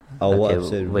Oh, what Okay,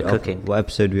 episode? we're cooking. What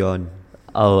episode we on?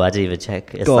 Oh, I didn't even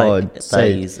check. It's God, like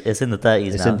 30s. It's in the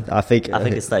 30s It's now. in, I think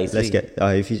it's 33. Let's get.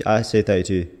 I say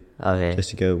 32, Okay. just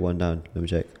to go one down. Let me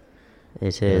check.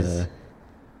 It is.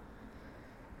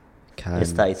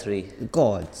 It's 33.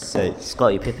 God's sake!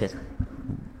 Scottie Pippen.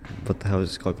 What the hell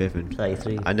is Scottie Pippen?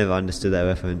 33. I never understood that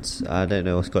reference. I don't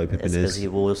know what Scottie Pippen It's because is. he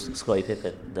was Scottie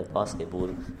Pippen, the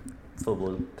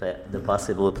football player, the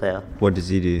basketball player. What does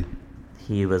he do?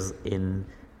 He was in.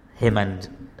 Him and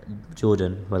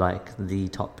Jordan were like the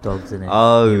top dogs in it.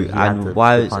 Oh, He had and the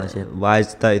partnership. why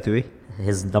is 33?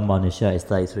 His number on his shirt is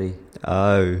 33.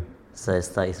 Oh, So it's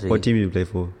 33. what team do you play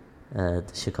for? The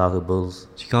Chicago Bulls.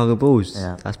 Chicago Bulls.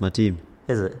 Yeah. That's my team.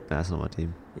 Is it? That's not my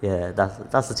team. Yeah,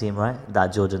 that's the team, right?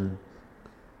 That Jordan.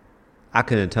 I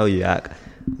couldn't tell you, Ak.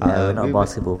 Yeah, we're not a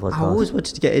basketball podcast. I always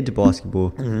wanted to get into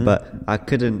basketball, Mhm. but I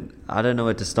couldn't. I don't know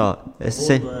where to start. It's the All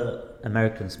same. the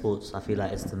American sports, I feel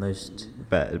like it's the most.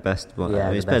 The best one. Yeah, I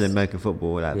mean, it's the better than best. American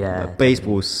football. Like, Yeah, like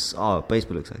baseball's.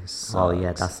 Baseball looks like it sucks. Oh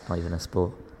yeah, that's not even a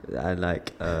sport. And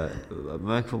like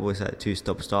American football is like too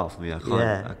stop-start for me. I can't.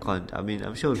 Yeah. I can't. I mean,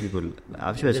 I'm sure people.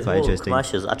 I'm sure it's There's quite more interesting.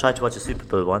 commercials. I tried to watch a Super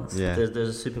Bowl once. Yeah. There's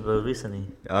a Super Bowl recently,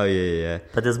 Oh yeah.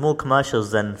 but there's more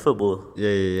commercials than football.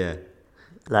 Yeah.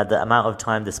 Like the amount of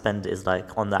time they spend is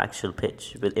like on the actual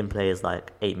pitch within play is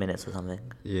like 8 minutes or something,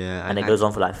 Yeah. and it goes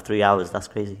on for like 3 hours. That's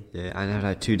crazy. Yeah, and they have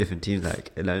like two different teams,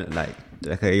 like you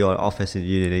got offensive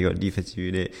unit, and you got defensive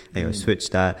unit, and you got switch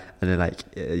that, and then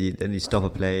then you stop a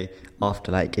play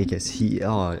after like it gets heat.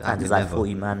 Oh, I And can there's like never.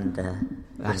 40 man there.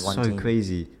 That's in one so team.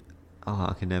 crazy. Oh,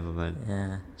 I can never, man.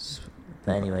 Yeah.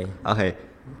 But anyway. Okay,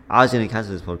 I was gonna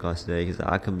cancel this podcast today because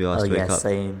I can be asked Oh to wake yeah, up.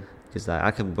 same. Because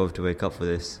I can be bothered to wake up for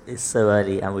this. It's so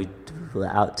early, and we were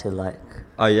out till like.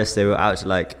 Oh yes, they were out to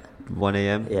like 1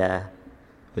 a.m. Yeah.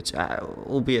 Which,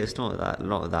 albeit it's not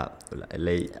that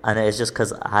late. And it's just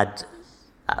because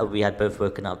we had both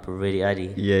woken up really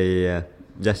early. Yeah.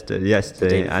 Just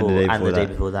yesterday and the day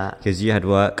before that. Because you had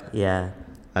work. Yeah.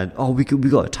 And we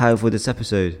got a title for this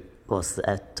episode. What's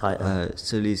the title?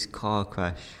 Sully's car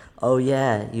crash. Oh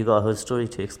yeah, you got a whole story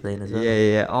to explain as well.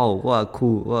 Yeah. Oh, what a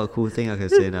cool thing I can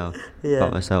say now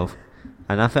about myself.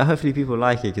 And I feel hopefully people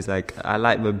like it because like I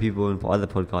like when people on other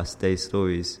podcasts say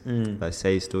stories, like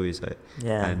say stories. Like,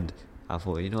 Yeah. And I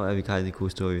thought, you know what, every guy's a cool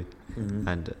story. Mhm.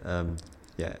 And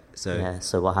yeah. So. Yeah.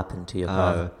 So what happened to your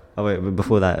car? Oh wait, but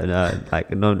before that,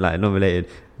 non-related.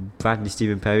 Bradley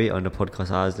Stephen Perry on the podcast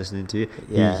I was listening to.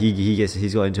 Yeah.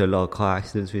 He's got into a lot of car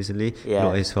accidents recently. Yeah.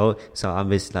 Not his fault. So I'm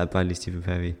basically like Bradley Stephen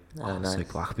Perry. Oh, nice.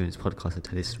 So I could be on this podcast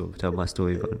and tell my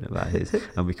story about his,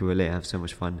 and we can relate and have so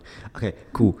much fun. Okay,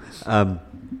 cool.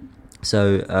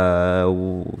 So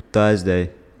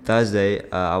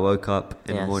Thursday, I woke up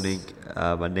in the morning.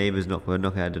 My neighbours were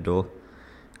knocking at the door.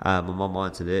 My mum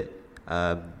answered it.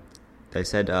 They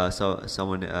said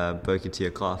someone broke into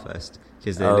your car first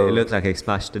because it looked like it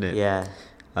smashed, didn't it? Yeah.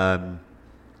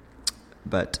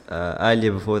 But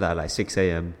earlier before that, like 6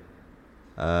 a.m,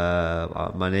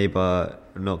 my neighbour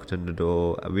knocked on the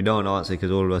door. We don't answer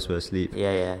because all of us were asleep.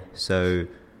 Yeah. So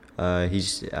he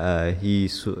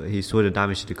saw the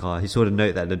damage to the car. He saw the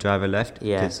note that the driver left.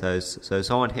 Yeah. So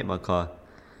someone hit my car.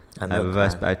 A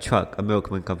Reversed by a truck, a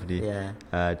milkman company.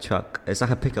 Yeah. Truck. It's like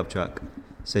a pickup truck.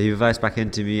 So he reversed back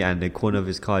into me, and the corner of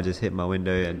his car just hit my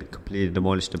window and completely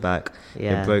demolished the back.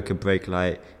 Yeah. It broke a brake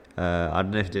light. I don't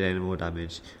know if it did any more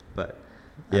damage, but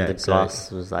And the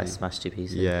glass was like smashed to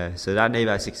pieces. Yeah. So that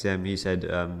neighbour at 6 a.m, he said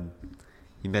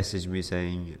he messaged me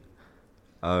saying,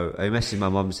 he messaged my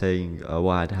mum saying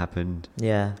what had happened.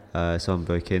 Yeah. Someone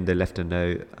broke in. They left a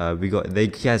note.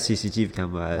 He had CCTV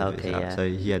camera. Okay, yeah. So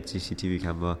he had CCTV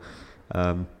camera.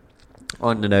 On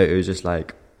the note, it was just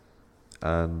like,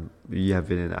 you have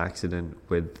been in an accident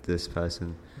with this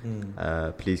person.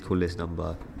 Please call this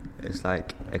number. It's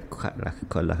like a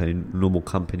normal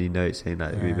company note saying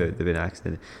that they've been in an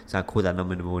accident. So I called that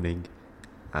number in the morning,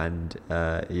 and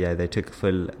they took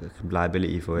full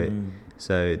liability for it.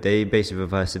 So they basically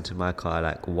reversed into my car at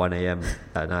like 1 a.m.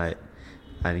 that night,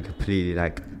 and it completely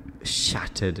like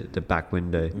shattered the back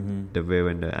window, the rear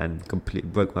window, and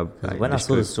completely broke my. When I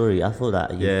saw the story, I thought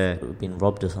that you'd been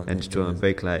robbed or something. And destroyed my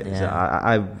brake light. Yeah.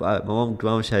 So my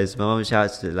mum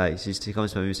shouts to, like, she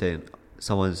comes to me saying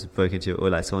someone's broken into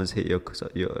or like someone's hit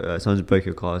someone's broke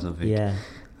your car or something. Yeah.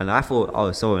 And I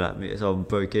thought, someone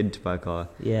broke into my car.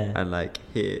 Yeah. And like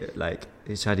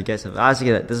he's trying to get something. I was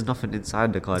thinking, there's nothing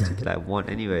inside the car to like want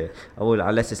anyway.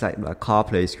 Unless it's like a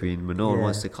CarPlay screen, but no one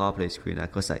wants the CarPlay screen.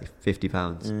 That costs like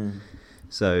 £50.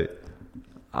 So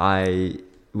I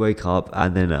wake up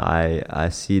and then I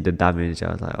see the damage.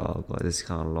 I was like, oh god, this is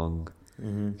kind of long.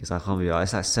 Because I can't be.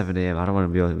 It's like 7 a.m. I don't want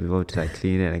to be able to like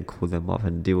clean it and call them up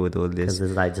and deal with all this. Because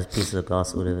there's like just pieces of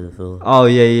glass all over the floor. Oh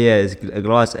yeah. There's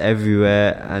glass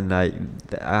everywhere, and like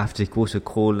I have to also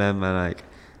call them and like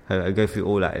I go through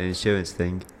all that insurance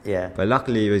thing. Yeah. But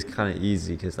luckily it was kind of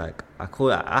easy because like I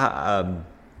called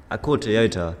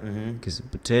Toyota because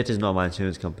Toyota's not my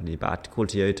insurance company, but I had to call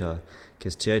Toyota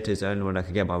because Toyota is the only one that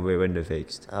can get my rear window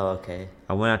fixed. Oh, okay.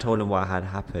 And when I told them what had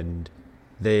happened,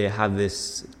 they have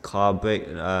this car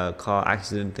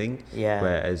accident thing. Yeah.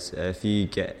 Whereas if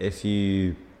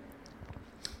you're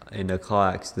in a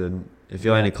car accident,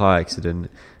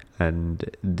 and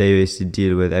they basically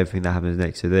deal with everything that happens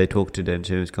next. So they talk to the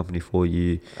insurance company for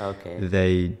you. Okay.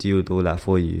 They deal with all that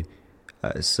for you.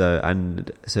 So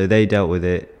they dealt with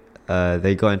it.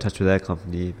 They got in touch with their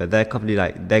company, but their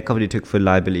company took full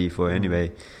liability for it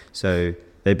anyway. So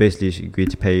they basically agreed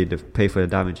to pay for the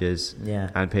damages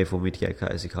and pay for me to get a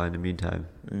courtesy car in the meantime.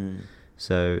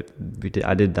 So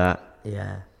I did that.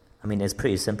 Yeah. I mean, it's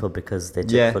pretty simple because they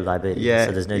took full liability. Yeah,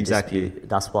 so there's no exactly. dispute.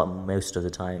 That's what most of the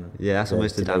time. Yeah, that's what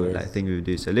most of the time thing we would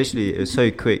do. So literally, it was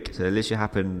so quick. So it literally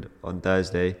happened on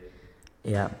Thursday.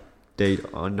 Yeah.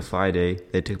 On the Friday,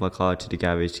 they took my car to the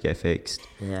garage to get fixed.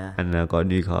 Yeah. And then I got a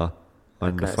new car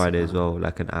on the Friday as well,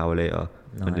 like an hour later,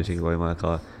 when they took away my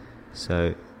car.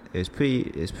 So it's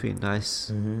pretty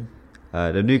nice.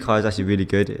 The new car is actually really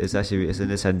good. It's a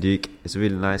Nissan Duke. It's a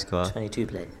really nice car. 22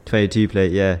 plate. 22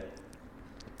 plate, yeah.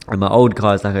 And my old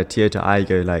car is like a Toyota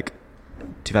Aygo, like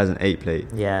 2008 plate.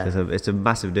 Yeah. So it's a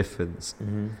massive difference.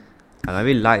 And I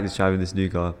really like driving this new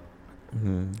car.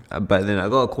 But then I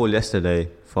got a call yesterday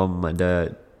from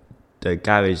the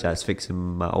garage that's fixing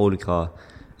my old car,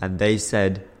 and they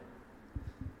said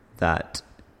that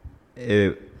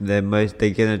they want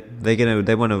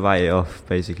to write it off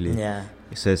basically. Yeah.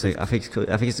 So it's like, I think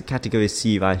it's a category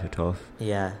C write off.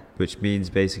 Yeah. Which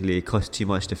means basically it costs too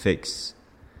much to fix.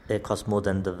 It costs more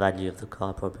than the value of the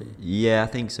car, probably. Yeah, I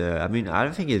think so. I mean, I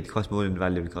don't think it costs more than the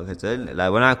value of the car. Cause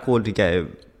like when I called to get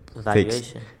it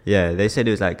fixed, they said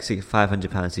it was like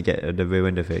 £500 to get the rear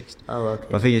window fixed. Oh, okay.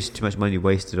 But I think it's too much money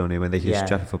wasted on it when they can just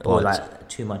strap it for parts. Or like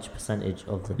too much percentage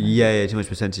of the. Yeah, too much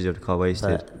percentage of the car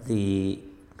wasted.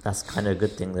 But that's kind of a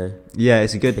good thing though. Yeah,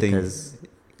 it's a good thing. Because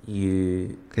if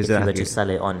you were to sell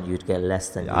it on, you'd get less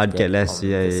than. I'd get less.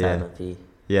 Yeah. Fee.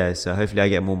 Yeah, so hopefully I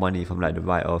get more money from like the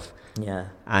write-off. Yeah.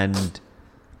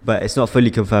 But it's not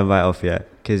fully confirmed write-off yet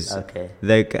because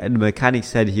the mechanic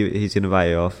said he's going to write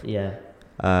it off. Yeah.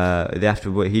 They have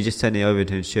to. He just sent it over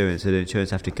to insurance, so the insurance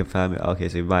have to confirm it. Okay,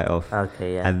 so write off.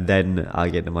 Okay, yeah. And then I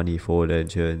get the money for the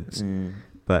insurance.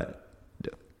 But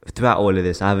throughout all of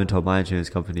this, I haven't told my insurance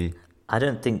company. I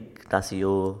don't think that's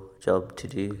your job to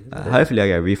do. Hopefully, I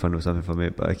get a refund or something from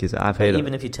it. But because I paid.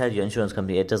 Even if you tell your insurance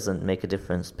company, it doesn't make a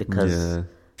difference because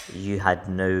you had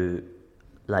no.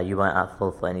 Like you weren't at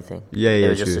fault for anything. It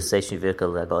was just a stationary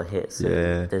vehicle that got hit. So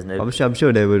there's no. I'm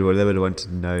sure they would want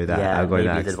to know that. Yeah, I got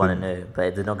maybe they'd want to know,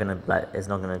 but they're not gonna it's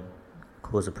not gonna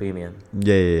cause a premium.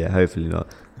 Yeah. Hopefully not.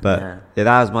 But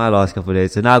that was my last couple of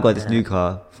days. So now I've got this new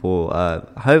car for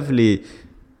hopefully.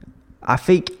 I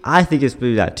think it's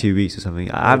probably like 2 weeks or something.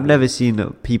 I've never seen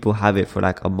people have it for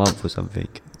like a month or something.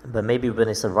 But maybe when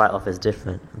it's a write-off, it's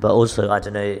different. But also, I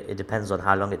don't know. It depends on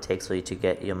how long it takes for you to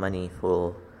get your money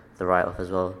for the write-off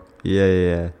as well.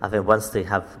 Yeah. I think once they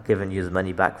have given you the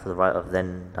money back for the write-off,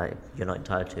 then like you're not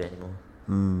entitled to it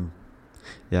anymore.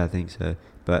 Yeah, I think so.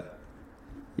 But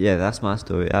yeah, that's my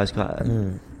story. I was quite.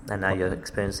 And now you're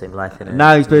experiencing life in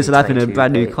a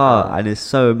brand new car, and it's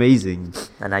so amazing.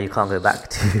 And now you can't go back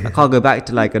to. I can't go back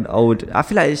to like an old. I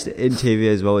feel like the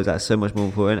interior as well is like so much more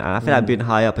important, and I feel like being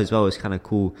high up as well is kind of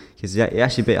cool because it's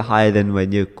actually a bit higher than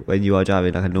when you are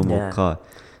driving like a normal car.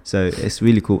 So it's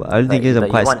really cool. I don't think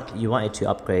it's you wanted to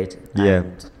upgrade,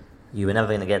 and you were never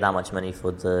going to get that much money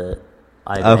for the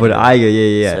Aygo. Oh, for the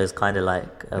Aygo, yeah. So it's kind of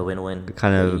like a win-win.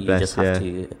 Kind of you just have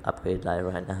to upgrade like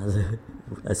right now,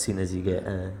 as soon as you get.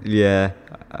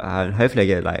 And hopefully I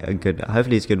get like a good.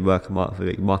 Hopefully it's good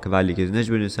market value because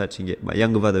Najmin was searching it. My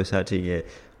younger brother was searching it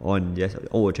on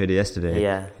Overrated yesterday.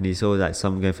 Yeah. And he saw like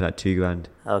some going for like $2,000.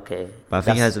 Okay. But I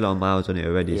think he has a lot of miles on it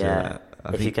already. Yeah.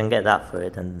 So if you can get that for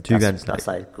it, then that's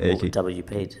like double you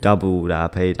paid. Double that I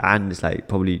paid, and it's like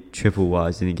probably triple what I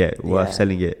was going to get worth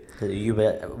selling it. You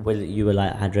were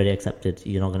like had already accepted.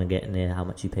 You're not going to get near how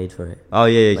much you paid for it. Oh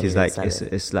yeah, because like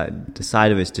it's like the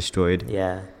side of it's destroyed.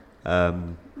 Yeah.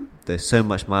 There's so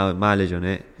much mileage on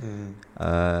it.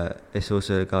 It's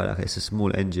also got like it's a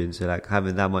small engine, so like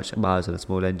having that much miles on a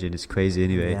small engine is crazy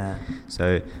anyway. Yeah.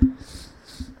 So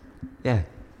yeah.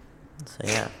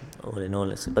 All in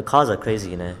all, but cars are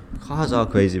crazy, you know. Cars are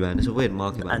crazy, man. It's a weird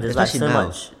market, man. And there's like so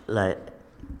much, like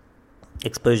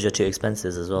exposure to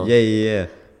expenses as well. Yeah.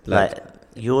 Like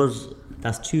yours,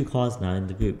 that's 2 cars now in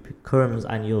the group, Kurum's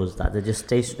and yours, that they're just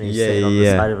stationary sitting on the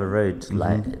side of a road,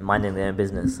 like minding their own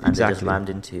business, and they just rammed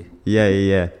into.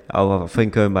 Yeah. Oh, I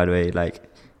think Kurum, by the way, like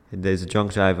there's a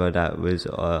drunk driver that was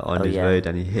on his road,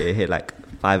 and he hit like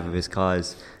 5 of his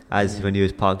cars when he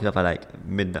was parked up at like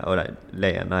midnight or like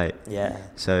late at night. Yeah.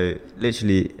 So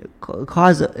literally,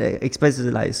 cars expenses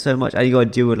are like so much, and you got to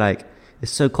deal with like,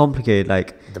 it's so complicated,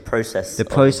 like the process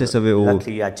of it all.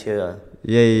 Luckily you had to.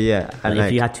 Yeah. And like,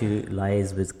 if you had to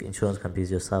liaise with insurance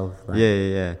companies yourself, like,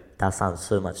 yeah. That sounds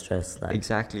so much stress. Like,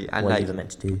 exactly. And what like, are you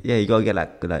meant to do? Yeah, you gotta get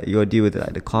like you gotta deal with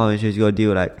like the car insurance, you gotta deal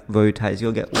with like road tax,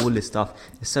 you gotta get all this stuff.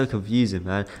 It's so confusing,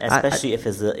 man. Especially if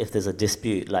there's a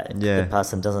dispute, like the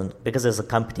person doesn't, because there's a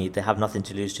company, they have nothing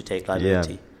to lose to take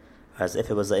liability. Whereas if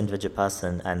it was an individual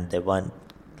person and they weren't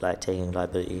like taking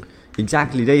liability.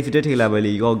 Exactly. If you don't take liability,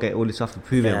 you gotta get all this stuff to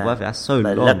prove it worth it. That's so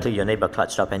long. Luckily, your neighbor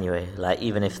clutched up anyway. Like,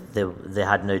 even if they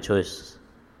had no choice,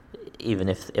 even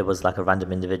if it was like a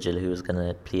random individual who was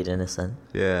gonna plead innocent.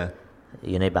 Yeah.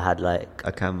 Your neighbor had like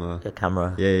a camera.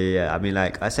 Yeah. I mean,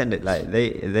 like I sent it. Like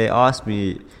they asked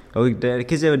me,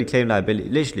 because they already claimed liability.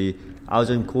 Literally, I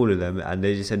was on call with them, and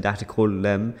they just said they had to call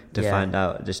them to find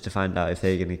out if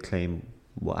they're gonna claim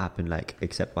what happened, like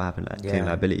accept what happened, like claim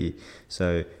liability.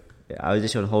 So I was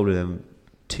just on hold with them.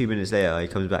 2 minutes later, he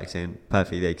comes back saying,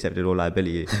 perfect, they accepted all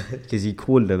liability. Because he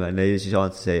called them and they just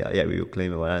answered to say, yeah, we will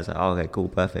claim it. And I was like, oh, okay, cool,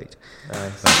 perfect.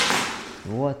 Nice.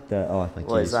 What the? Oh, it's my keys.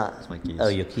 What is that? It's my keys. Oh,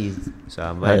 your keys. So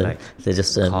I'm wearing like. They're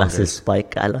just a massive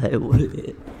spike. I like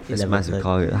it. It's a massive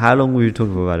cargo. How long were we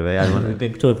talking for, by the way? We've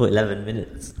been talking for 11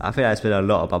 minutes. I think I spent a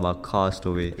lot about my car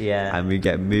story. Yeah. And we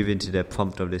move into the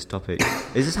prompt of this topic.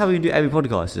 Is this how we do every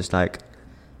podcast? Just like.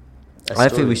 I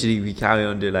think we carry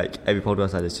on do like every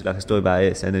podcast like this, like a story about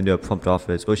it, and then do a prompt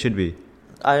afterwards. Or should we?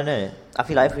 I don't know. I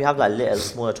feel like if we have like little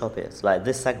smaller topics, like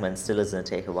this segment still is going to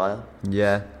take a while.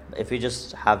 Yeah. If we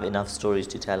just have enough stories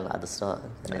to tell at the start.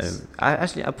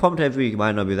 A prompt every week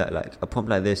might not be that, like a prompt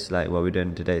like this, like what we're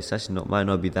doing today, it's actually might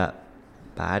not be that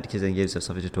bad, because then it gives us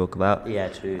something to talk about. Yeah,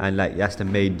 true. And like that's the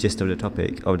main gist of the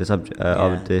topic of the subject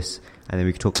of this, and then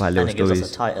we can talk about little stories. And it gives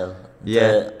us a title.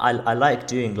 Yeah. I like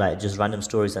doing like just random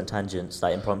stories and tangents,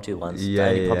 like impromptu ones. Yeah,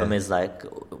 the only problem is like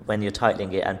when you're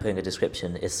titling it and putting a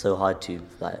description, it's so hard to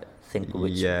like think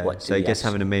which. Yeah. What so I guess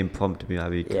having a main prompt might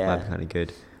be kind of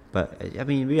good. But I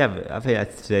mean, I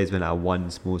think today's been our one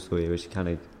small story which kind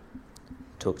of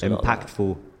talked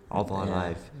impactful of our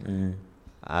life. And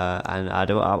I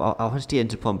want to get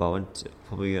into prompt. I was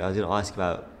going to ask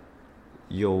about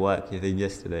your work thing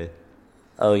yesterday.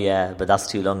 Oh yeah, but that's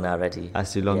too long now already.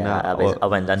 That's too long now. I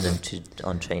went London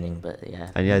on training, but yeah.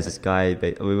 And he has this guy.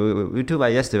 We talked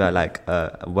about yesterday about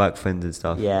like work friends and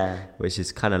stuff. Yeah. Which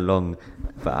is kind of long,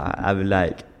 but I mean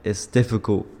like it's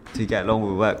difficult to get along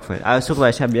with work friends. I was talking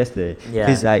about Shab yesterday. Yeah.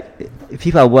 Because like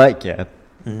people at work,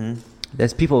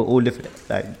 there's people all different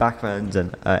like backgrounds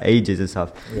and ages and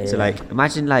stuff. Yeah, so like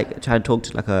imagine like trying to talk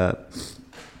to like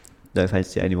no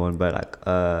offense to anyone, but like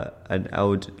an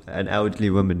elderly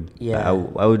woman,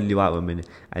 elderly white woman,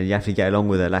 and you have to get along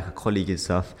with her like a colleague and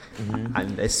stuff,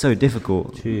 and it's so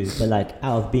difficult. True, but like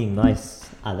out of being nice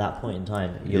at that point in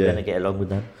time, you're gonna get along with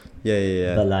them.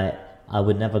 Yeah. But like, I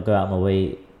would never go out my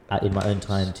way in my own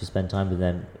time to spend time with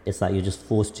them. It's like you're just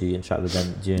forced to interact with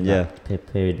them during that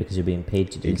period because you're being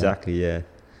paid to do exactly. That. Yeah.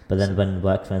 But then when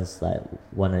work friends like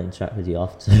want to interact with you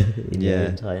after in your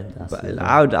own time,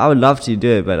 I would love to do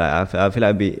it, but like, I feel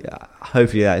like it'd be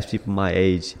hopefully that it's people my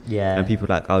age, and people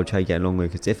like I would try to get along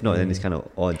with, because if not, then it's kind of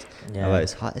odd. Yeah,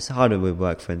 it's harder with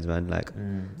work friends, man. Like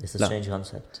it's a strange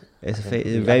concept. It's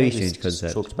a very strange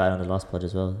concept. Talked about it on the last pod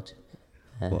as well.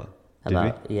 What?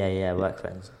 About work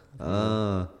friends.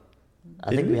 I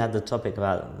think we had the topic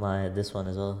about this one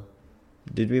as well.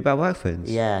 Did we about work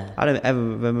friends? Yeah. I don't ever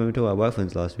remember talking about work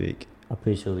friends last week. I'm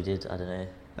pretty sure we did. I don't know.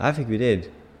 I think we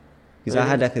did. Because I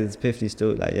had like an epiphany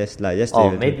still yesterday.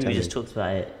 Oh, maybe we just talked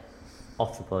about it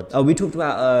off the pod. Oh, we talked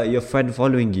about your friend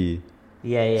following you.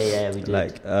 Yeah, we did.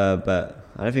 Like, but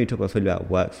I don't think we talked about fully about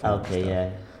work friends. Okay, yeah.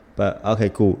 But okay,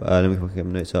 cool. Let me get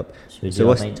my notes up. Should we do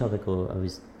our main topic or are we?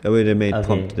 We did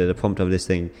the prompt of this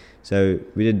thing. So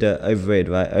we did the overrated,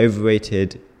 right?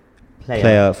 Overrated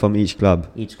player from each club.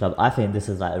 I think this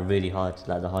is like really hard,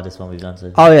 like the hardest one we've done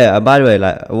so far. Oh yeah, by the way,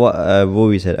 like what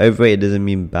Rory said, overrated doesn't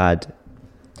mean bad.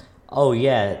 Oh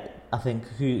yeah, I think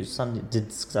did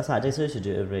Saturday Social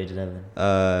do overrated, Evan?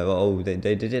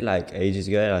 They did it like ages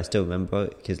ago, and I still remember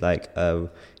it, because like it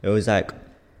was like,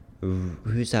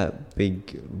 who's that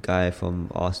big guy from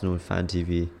Arsenal Fan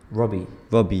TV? Robbie,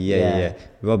 yeah.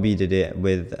 Robbie did it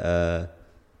with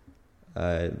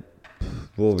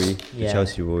Rory, the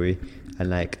Chelsea Rory, and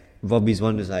like Robbie's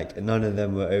one was like none of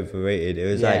them were overrated. It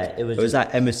was it was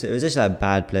like Emerson. It was just like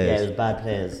bad players. Yeah, it was bad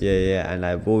players. Yeah, and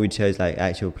like Rory chose like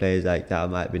actual players like that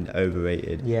might have been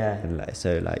overrated. Yeah, and like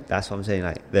so like that's what I'm saying.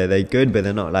 Like they're good, but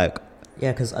they're not like.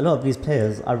 Yeah, because a lot of these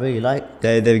players I really like.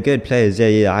 They're good players.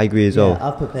 Yeah, I agree as well.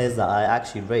 I've put players that I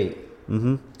actually rate.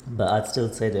 But I'd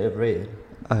still say they're overrated.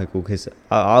 Okay, cool. Cause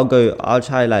I'll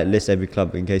try like list every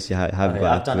club in case you haven't. Okay,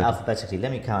 I've done it alphabetically.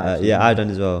 Let me count. Yeah, I've done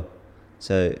as well.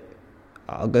 So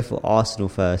I'll go for Arsenal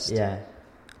first. Yeah.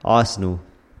 Arsenal.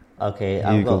 Okay,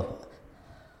 I'm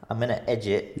gonna edge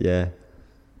it. Yeah.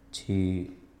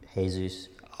 To Jesus.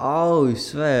 Oh,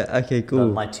 swear. Okay, cool.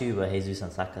 No, my two were Jesus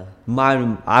and Saka.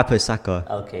 I put Saka.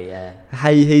 Okay, yeah.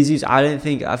 Hey, Jesus. I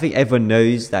think everyone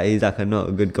knows that he's like not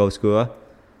a good goal scorer.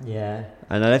 Yeah.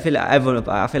 And I feel like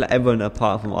everyone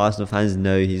apart from Arsenal fans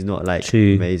know he's not like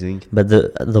True. Amazing. But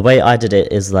the way I did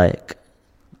it is like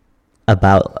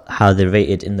about how they're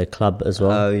rated in the club as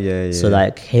well. Oh yeah. So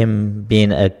like him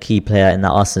being a key player in that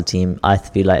Arsenal team, I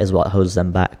feel like is what holds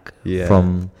them back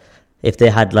from. If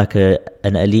they had like an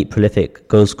elite prolific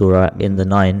goal scorer in the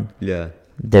 9,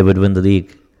 they would win the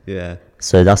league. Yeah.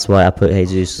 So that's why I put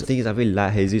Jesus. The thing is, I really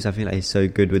like Jesus. I feel like he's so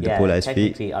good with the ball at his feet.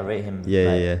 Technically, I rate him.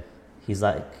 Yeah. He's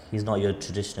not your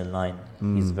traditional 9.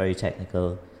 He's very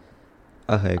technical.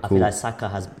 Okay, cool. I feel like Saka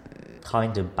has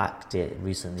kind of backed it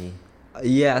recently.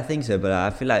 Yeah, I think so. But I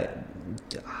feel like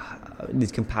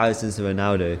these comparisons to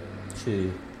Ronaldo.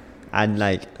 True. And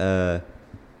like, I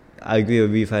agree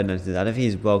with Rio Ferdinand. I don't think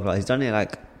he's world class. He's done it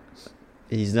like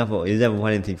he's never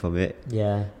won anything from it.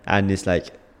 Yeah. And it's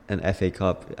like an FA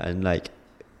Cup, and like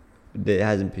it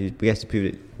hasn't. We have to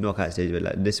prove it knockout stage, but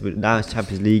like now it's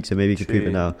Champions League, so maybe you could prove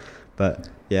it now. But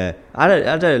yeah,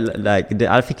 I don't like.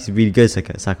 I think he's really good,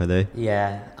 Saka though.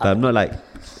 Yeah. But I'm not like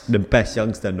the best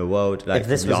youngster in the world. Like if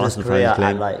this was his career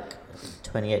at like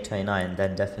 28, 29,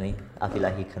 then definitely I feel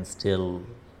like he can still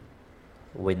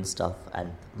win stuff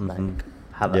and like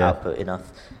have output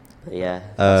enough. But yeah,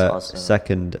 that's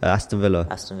second, Aston Villa.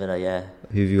 Aston Villa, yeah.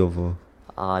 Who have you gone for?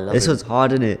 I love this one's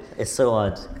hard, isn't it? It's so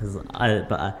hard because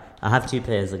I have two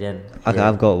players again. Okay,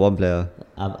 I've got one player.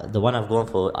 The one I've gone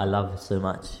for, I love so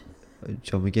much.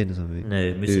 John McGinn or something?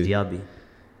 No, Musa Diaby.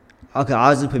 Okay, I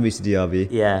was gonna put Musa Diaby.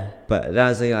 Yeah. But that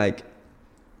was like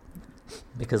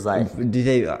because like did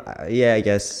they? Yeah, I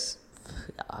guess.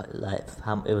 Like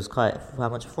it was quite how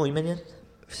much? 40 million.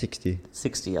 60.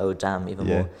 Oh damn, even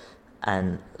more.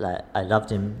 And like I loved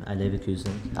him at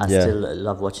Leverkusen. I still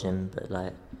love watching him, but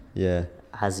like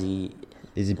is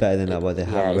he better than what they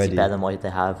have already? Is he better than what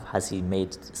they have? Has he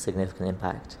made significant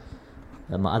impact?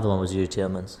 My other one was Yuri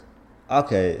Tillmans.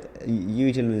 Okay,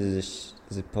 Yuri Tillmans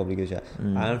is a probably good shot.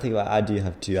 I don't think I do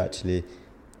have two actually.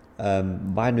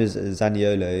 Mine was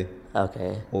Zaniolo.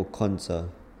 Okay. Or Konsa.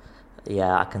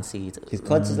 Yeah, I can see. His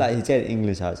Konsa's like he's getting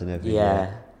English houts and everything.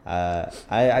 Yeah.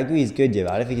 I agree he's good,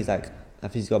 but I don't think he's like. I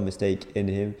think he's got a mistake in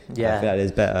him. Yeah. I feel like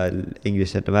there's better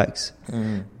English centre backs.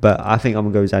 But I think I'm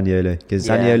gonna go with Zaniolo because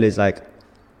Zaniolo is like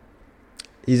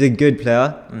he's a good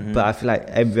player, but I feel like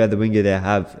every other winger they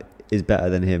have is better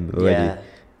than him already. Yeah.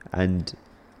 And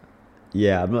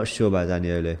I'm not sure about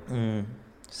Zaniolo.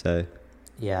 So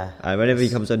whenever he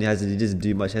comes on, he doesn't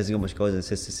do much. He hasn't got much goals and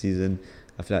assists this season.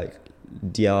 I feel like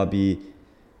Diaby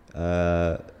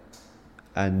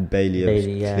and Bailey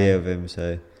are clear of him.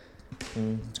 So.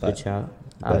 It's a good shout.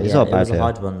 It's not bad. It was a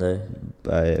hard one though.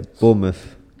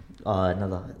 Bournemouth. Oh,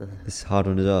 another. It's a hard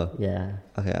one as well. Yeah.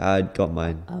 Okay, I got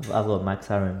mine. I've got Max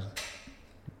Aaron.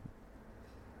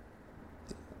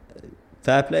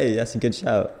 Fair play. That's a good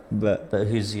shout. But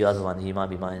who's the other one? He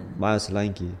might be mine. Mine was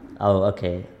Solanke. Oh,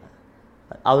 okay.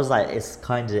 I was like, it's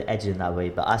kind of edging that way,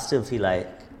 but I still feel like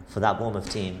for that Bournemouth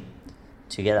team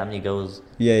to get that many goals.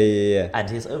 Yeah. And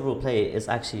his overall play is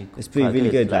actually it's pretty really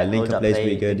good. Like link-up play is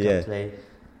pretty good.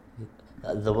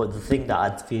 The thing that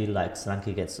I feel like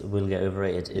Solanke will get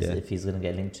overrated is if he's going to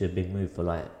get linked to a big move for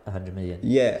like 100 million.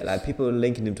 Yeah, like people are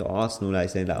linking him to Arsenal, like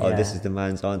saying like, this is the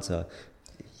man's answer.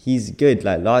 He's good.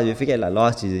 Like you forget like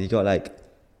last season he got like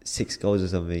 6 goals or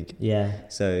something. Yeah.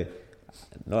 So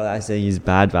not that I'm saying he's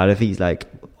bad, but I don't think he's like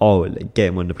get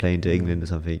him on the plane to England or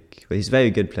something. But he's a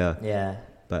very good player. Yeah.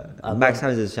 But Max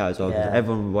Aaron's a shout as well because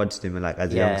everyone watched him like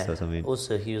as a youngster or something.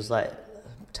 Also, he was like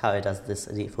touted as this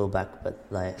elite fullback, but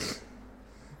like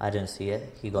I don't see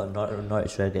it. He got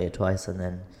Norwich relegated twice, and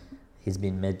then he's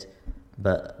been mid.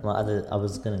 But I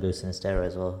was gonna go Sinistera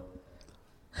as well.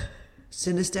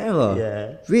 Sinistera?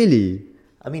 Yeah. Really?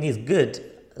 I mean, he's good.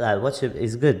 Like watch him,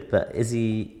 he's good, but is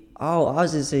he? Oh, I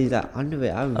was going to say that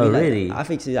underrated. Really? I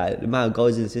think the amount of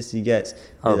goals and assists he gets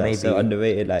is maybe so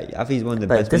underrated. Like I think he's one of the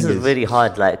best. But this wingers. is really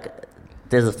hard. Like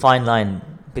there's a fine line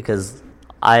because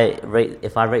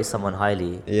if I rate someone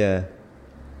highly,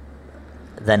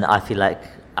 then I feel like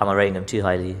I'm rating them too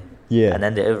highly. Yeah. And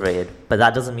then they're overrated. But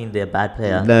that doesn't mean they're a bad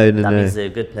player. No. That means they're a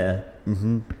good player.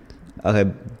 Mm-hmm.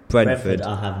 Okay, Brentford.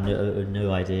 I have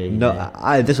no idea.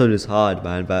 No, this one is hard,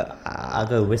 man. But I'll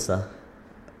go Wissa.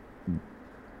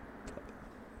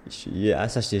 Yeah,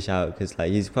 that's actually a shout because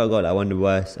like he's probably got like one of the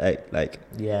worst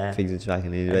things in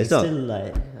striking. But he's still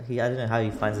like I don't know how he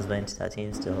finds his way into that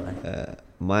team still. Like.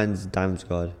 Mine's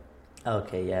Damsgaard.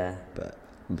 Okay, yeah. But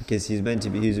because he's meant to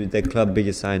be, he's their club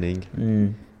biggest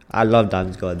signing. I love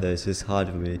Damsgaard though, it's just hard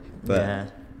for me.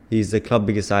 But he's the club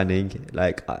biggest signing.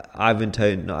 Like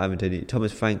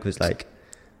Thomas Frank was like,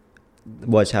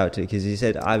 watch out because he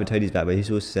said Ivan Toney's back, but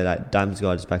he's also said like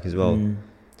Damsgaard is back as well.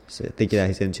 So thinking that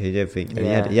he's going to change everything.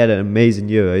 And he had an amazing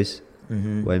Euros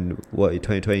when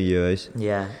 2020 Euros.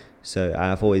 Yeah. So and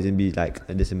I thought he was going to be like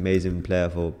this amazing player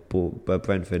for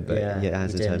Brentford, but he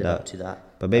hasn't turned out to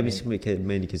that. But maybe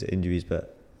mainly because of injuries.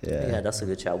 But yeah, that's a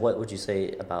good shout. What would you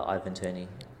say about Ivan Toney?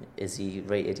 Is he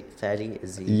rated fairly?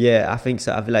 Is he? Yeah, I think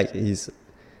so. I feel like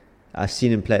I've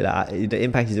seen him play. Like the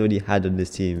impact he's already had on this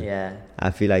team. Yeah.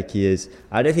 I feel like he is.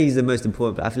 I don't think he's the most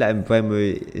important, but I feel like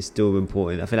Mbeumo is still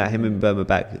important. I feel like him and Mbeumo are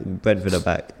back. Brentford are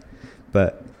back,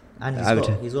 but and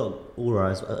he's got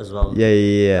aura as well.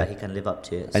 Yeah. That he can live up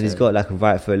to it. And he's got like a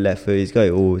right foot, left foot. He's got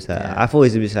it all. So I thought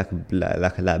he was just like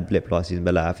a blip last season,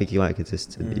 but I think he might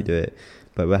consistently do it.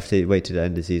 But we have to wait to the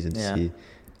end of the season to see.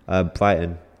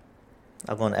 Brighton.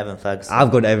 I've gone Evan Ferguson.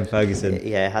 I've got Evan Ferguson.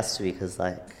 Yeah, it has to be because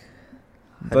like.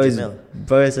 Bro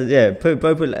said, put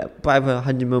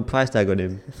 100 mil price tag on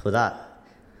him for that.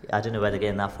 I don't know where they're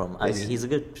getting that from. I mean, he's a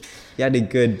good. He had a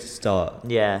good start.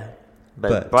 Yeah,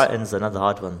 but Brighton's another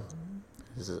hard one.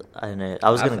 I don't know. I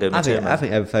was going to go. I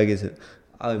think Evan Ferguson.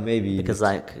 Oh, maybe because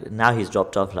like now he's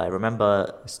dropped off. Like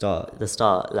remember the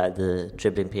start, like the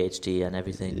dribbling PhD and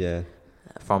everything. Yeah.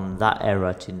 From that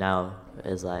era to now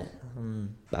is like.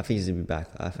 I think he's gonna be back.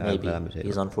 Maybe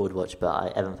he's on fraud watch,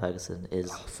 but Evan Ferguson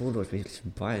is fraud watch. He's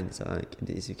Brian, so like,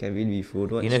 you can really be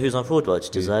fraud watch. You know who's on fraud watch?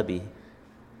 De Zerbi.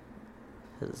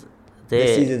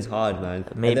 This season's hard, man.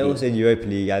 Maybe. And they're also in Europa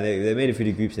League. Yeah, they made it through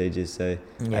the group stages, so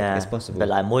it's possible. But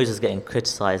like Moyes is getting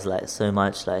criticised like so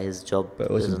much, like his job. But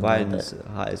also Brian's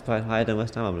is Brian higher than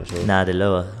West Ham? I'm not sure. Nah, they're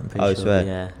lower. I'm pretty sure. I swear.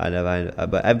 Yeah. I know.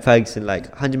 But Evan Ferguson, like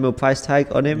 100 mil price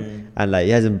tag on him, and like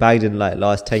he hasn't bagged in like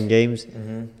last 10 games.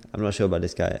 I'm not sure about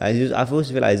this guy. I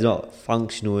also feel like he's not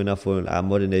functional enough for a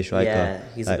modern day striker. Yeah,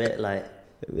 he's a bit like.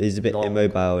 He's a bit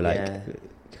immobile.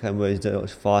 He's not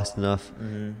fast enough,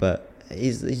 but.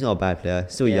 He's not a bad player.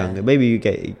 Still young. Maybe you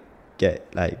get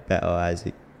like better as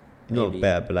he, not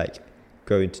better, but like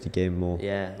grow into the game more.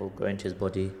 Yeah, or grow into his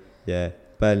body. Yeah,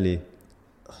 Burnley.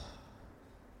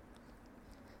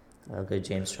 I'll go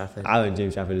James Trafford. I went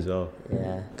James Trafford as well.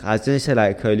 Yeah. I was going to say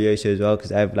like Koleosho as well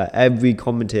because every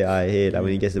commentator I hear like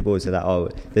when he gets the ball say that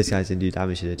this guy's going to do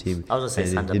damage to the team. I was going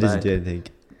to say Sanderberg. He doesn't do anything.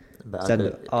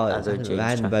 James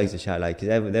Vandenberg's a shout like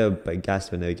because they were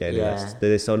gassed when they were getting it.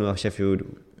 They sold him off Sheffield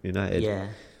United. Yeah,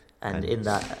 and in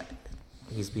that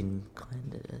he's been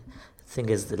kind of. The thing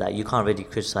is that like you can't really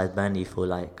criticize Burnley for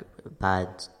like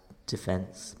bad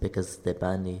defense because they're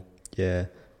Burnley. Yeah,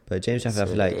 but James Trafford, I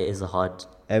feel like it is a hard.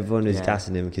 Everyone was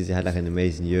gassing him because he had like an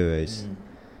amazing Euros.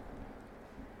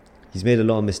 He's made a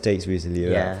lot of mistakes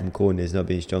recently from corners, not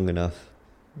being strong enough.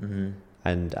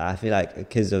 And I feel like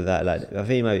because of that, like I think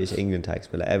he might be England tax,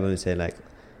 but like everyone's saying like.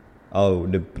 Oh,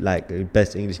 the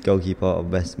best English goalkeeper or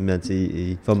best Man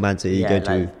City from Man City.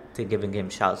 They're giving him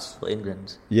shouts for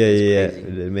England. Yeah.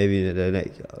 Maybe the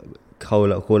next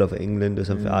call up for England or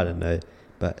something. I don't know,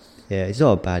 but he's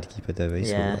not a bad keeper though.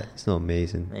 It's not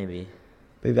amazing. Maybe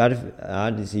I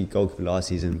didn't see goalkeeper last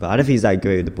season, but I don't think he's that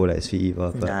great with the ball at his feet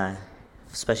either. But nah,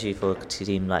 especially for a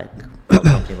team like what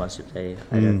company wants to play.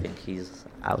 I don't think he's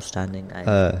outstanding.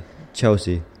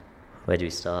 Chelsea. Where do we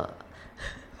start?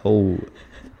 Oh.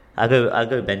 I'll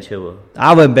go Ben Chilwell.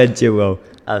 I went Ben Chilwell.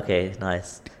 Okay,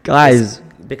 nice. Guys.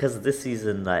 Because this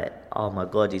season, like, oh my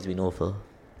God, he's been awful.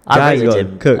 I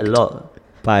rated him a lot.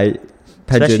 By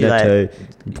Pedro Neto,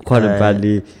 Conor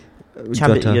Bradley,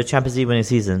 your Champions League winning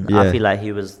season, I feel like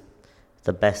he was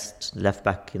the best left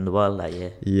back in the world that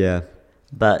year. Yeah.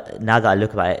 But now that I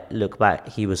look back,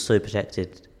 he was so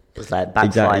protected. It's like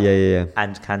back five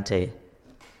and Kante.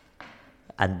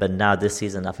 But now this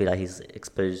season, I feel like he's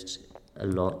exposed a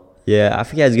lot. Yeah, I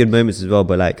think he has good moments as well,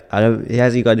 but like he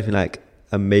hasn't got anything like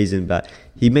amazing. But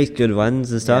he makes good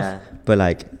runs and stuff. But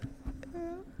like,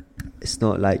 it's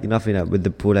not like nothing like with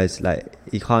the ball. It's like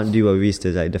he can't do what Reece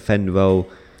does, like defend well,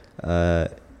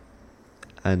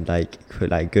 and like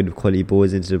put like good quality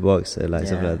balls into the box, something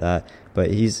like that.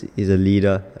 but he's a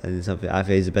leader and something. I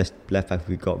think he's the best left back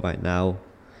we've got right now.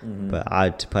 But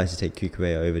I'd personally take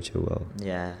Kukurea over Chilwell.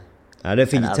 Yeah. I don't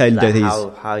think he's...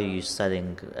 How are you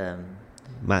selling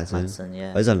Maatsen?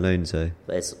 Yeah. It's on loan, so...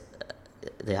 But it's...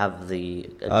 They have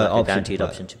the guaranteed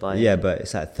option to buy. Yeah, but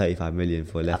it's like 35 million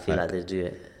for a left back. I feel like they do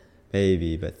it.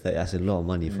 Maybe, but that's a lot of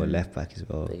money for a left back as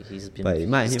well. But he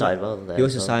started well there. He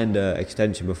also signed an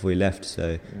extension before he left,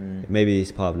 so maybe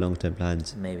he's part of long-term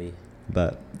plans. Maybe.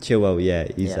 But Chilwell,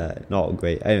 he's not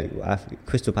great. Anyway,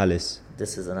 Crystal Palace.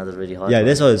 This is another really hard. Yeah, one.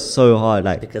 this was so hard.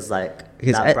 Because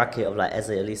that bracket of Eze,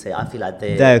 Elise, I feel like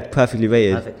they're perfectly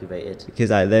rated. Perfectly rated. Because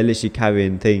they're literally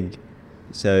carrying thing.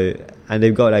 So and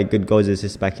they've got good goals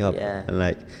assists back up. Yeah.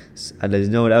 And there's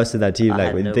no one else in that team.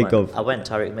 I went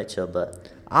Tariq Mitchell, but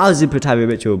I was in for Tariq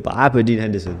Mitchell, but I put Dean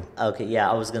Henderson. Okay,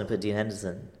 yeah, I was gonna put Dean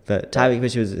Henderson. But Tariq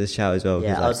Mitchell was a shout as well.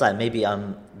 Yeah, I was like, maybe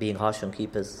I'm being harsh on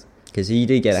keepers. Because he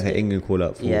did get an England call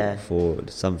up for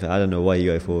something. I don't know what he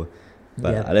got for,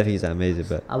 but I don't think he's that amazing.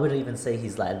 But I wouldn't even say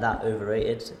he's that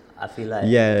overrated. I feel like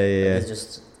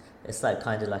it's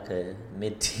kind of like a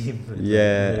mid-team.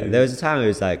 Yeah, there was a time it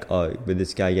was would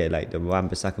this guy get the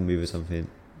Wan-Bissaka move or something?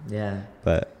 Yeah.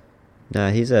 But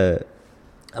he's a...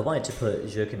 I wanted to put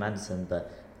Joachim Andersen, but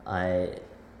I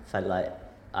felt like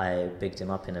I bigged him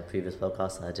up in a previous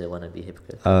podcast and I didn't want to be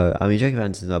hypocrite. I mean, Joachim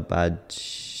Andersen's not a bad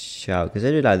shout because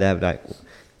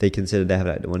they consider they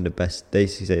have one of the best. They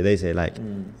say they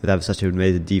have such an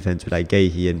amazing defense with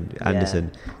Gahey and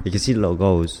Anderson. You can see a lot of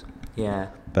goals. Yeah,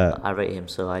 but I rate him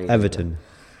so highly. Everton.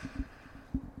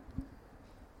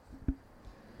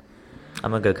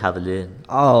 I'm gonna go Cavalier.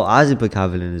 Oh, I was put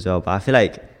Cavalier as well, but I feel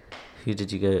like who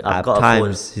did you go? At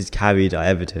times he's carried at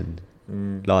Everton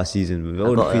last season with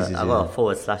all the pieces. I got a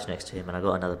forward slash next to him, and I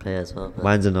got another player as well.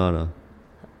 Manzanana.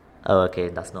 Oh, okay,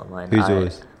 that's not mine. Who's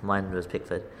yours? Mine was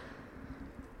Pickford.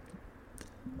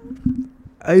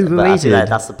 Overrated. But I feel like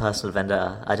that's a personal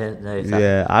vendetta. I don't know if that...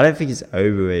 Yeah, I don't think it's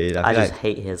overrated. I just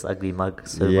hate his ugly mug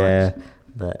so much.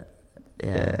 But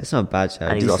yeah, it's not a bad shout.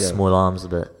 And he's got small arms,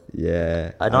 but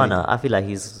yeah, I don't know. I feel like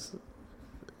he's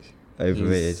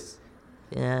overrated.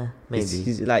 Maybe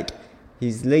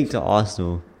he's linked to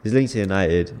Arsenal. He's linked to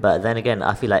United. But then again,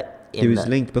 I feel like he was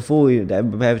linked before the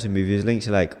Everton move. He was linked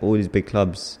to all these big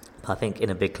clubs. I think in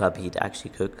a big club he'd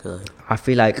actually cook. I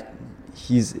feel like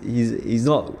he's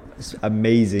not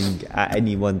amazing at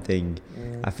any one thing.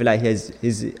 I feel like his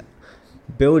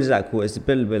build is cool. It's a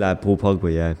bit like Paul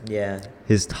Pogba. Yeah.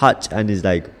 His touch and his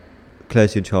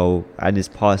close control and his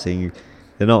passing,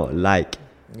 they're not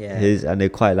his, and they're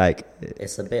quite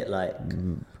it's a bit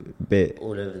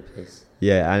all over the place.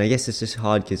 Yeah, and I guess it's just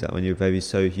hard because when you're very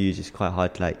so huge, it's quite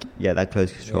hard to that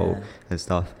close control and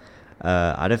stuff.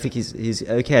 I don't think he's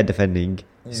okay at defending.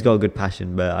 He's got a good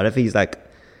passion, but I don't think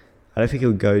I don't think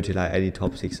he'll go to any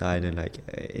top 6 side and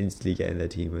instantly get in their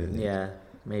team. Yeah,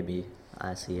 maybe.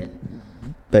 I see it.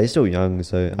 But he's still young,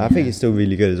 so I think he's still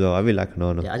really good as well. I really like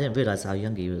Onana. Yeah, I didn't realise how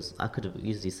young he was. I could have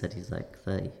easily said he's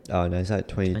 30. Oh no, he's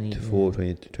 24,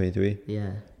 23.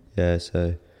 Yeah. Yeah,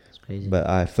 so it's crazy.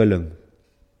 But Fulham.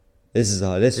 This is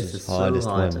hard. This is hardest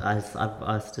so hard. one.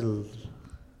 I still.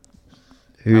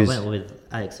 I went with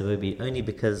Alex Iwobi only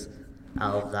because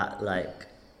out of that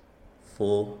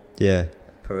 4. Yeah.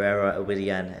 Pereira,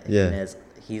 Willian, Jimenez,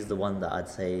 he's the one that I'd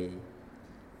say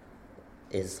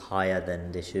is higher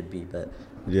than they should be, but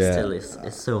still it's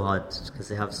so hard because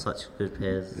they have such good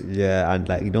players. Yeah, and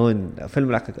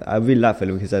Fulham, I really like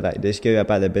Fulham because they just go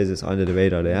about their business under the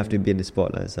radar. They have to be in the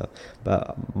spotlight and stuff.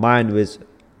 But mine was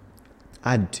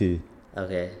add to.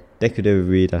 Okay. They could have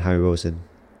Reed and Harry Wilson.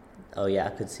 Oh yeah, I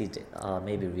could see.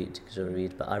 Maybe Reed,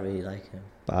 but I really like him.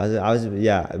 But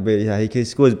he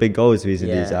scores big goals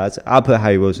recently. Yeah. So I'll put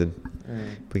Harry Wilson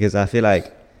because I feel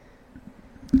like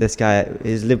this guy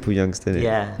is Liverpool youngster.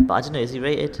 Yeah, but I don't know. Is he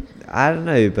rated? I don't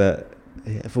know, but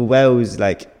for Wales,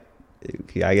 I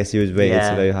guess he was rated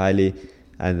so very highly,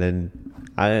 and then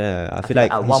I don't know. I feel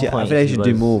like he should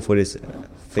do more for this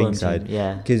thing side.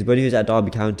 Yeah, because when he was at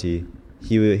Derby County,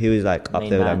 he was up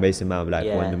there with Mason Mount,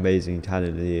 one amazing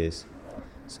talent he is.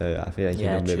 So I feel like he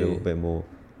can do a little bit more,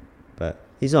 but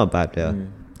he's not a bad player.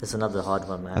 It's another hard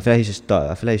one, man. I feel like he should start.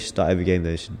 I feel like he should start every game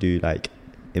though. He should do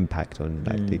impact on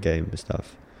the game and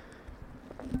stuff.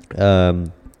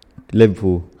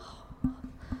 Liverpool.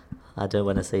 I don't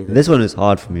want to say this. This one is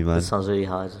hard for me, man. This one's really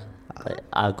hard.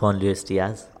 I've gone Luis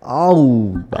Diaz.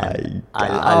 Oh my god!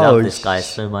 I love this guy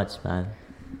so much, man.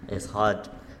 It's hard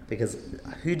because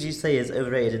who do you say is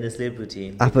overrated in this Liverpool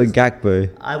team? I put Gakpo.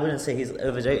 I wouldn't say he's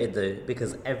overrated though,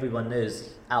 because everyone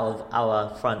knows out of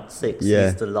our front 6,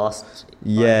 he's the last.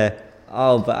 Yeah.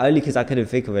 But only because I couldn't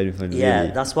think of anything. Yeah,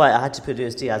 really. That's why I had to put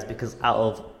Luis Diaz, because out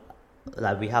of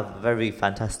like we have very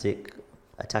fantastic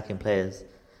attacking players,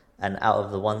 and out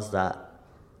of the ones that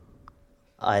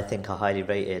I think are highly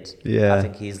rated, I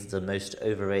think he's the most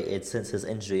overrated since his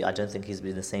injury. I don't think he's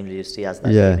been the same Luis Diaz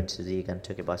that came into the league and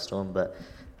took it by storm, but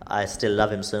I still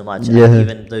love him so much. And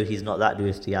even though he's not that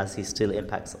Luis Diaz, he still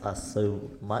impacts us so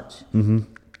much.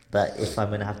 But if I'm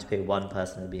going to have to pick one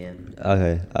person, it'd be him.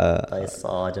 Okay. I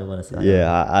don't want to say that.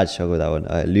 Yeah, I'd struggle with that one.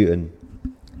 Luton.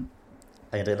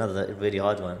 I had another really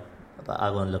hard one, but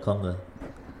I want Lukonga.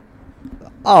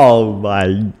 Oh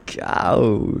my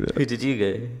god. Who did you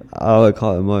go? Oh,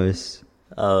 Carlton Morris.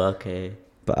 Oh, okay.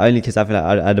 But only because I feel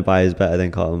like Adebayo is better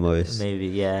than Carlton Morris. Maybe,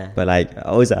 yeah. But like,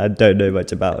 also I don't know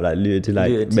much about like Luton to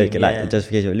like Luton make it like a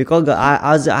justification. Lukonga,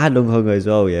 I had Lukonga as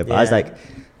well, yeah. But I was like,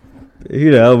 who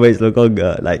the hell makes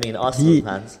Lukonga? Like, I mean, Arsenal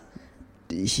fans.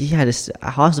 He had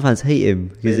Arsenal fans hate him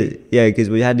because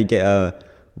we had to get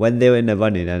when they were in the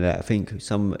running, and I think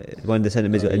one of the centre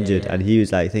mids got injured, and he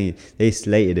was like thinking they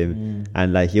slated him,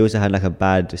 and like he also had like a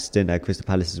bad stint at Crystal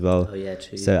Palace as well. Oh yeah,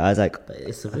 true. So I was like, but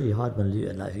it's a really hard one,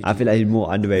 Luton. Like, I feel like he's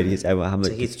more underrated against everyone.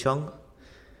 So he's Chong.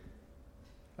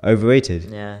 Overrated.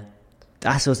 Yeah.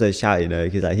 That's also a shout,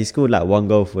 because like he scored like one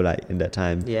goal for like in that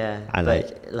time. Yeah. And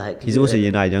like he's also a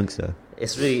United youngster.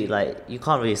 It's really like you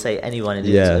can't really say anyone in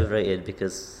Luton is overrated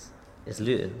because it's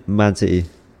Luton. Man City.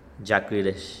 Jack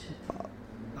Grealish.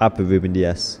 Up with Ruben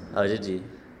Diaz. Oh, did you?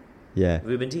 Yeah.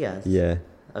 Ruben Diaz? Yeah.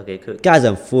 Okay, cool. Guy's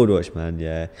on forward watch, man,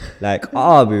 yeah. Like,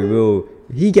 I'll be real.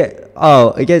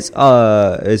 Against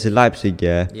it's a Leipzig,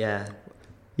 yeah. Yeah.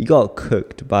 He got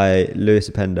cooked by Lewis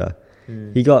Openda.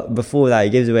 Before that, he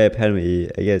gives away a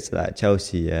penalty against like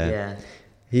Chelsea, yeah.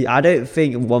 I don't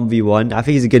think 1v1, I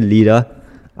think he's a good leader.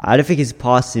 I don't think his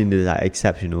passing is like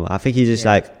exceptional. I think he's just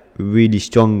like really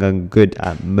strong and good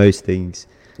at most things.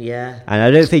 Yeah. And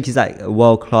I don't think he's like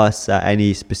world class at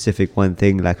any specific one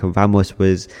thing like Ramos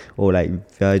was, or like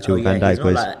Virgil van Dijk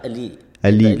was. Like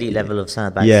elite level of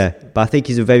centre back. Yeah, but I think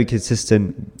he's a very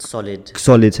consistent,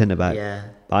 solid centre back. Yeah.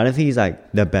 But I don't think he's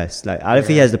like the best. Like I don't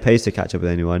think he has the pace to catch up with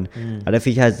anyone. I don't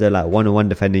think he has the like one-on-one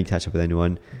defending to catch up with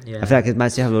anyone. Yeah. I feel like Man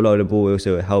City have a lot of the ball,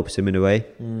 also helps him in a way.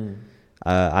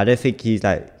 I don't think he's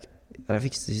like. I don't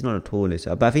think he's not the tallest,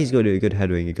 but I think he's got a good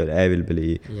heading, a good aerial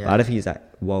ability. Yeah. But I don't think he's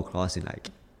like world class in like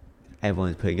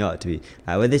everyone's putting it out to be.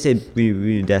 Like when they say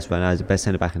Ruben Diaz right now is the best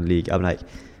centre back in the league, I'm like,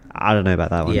 I don't know about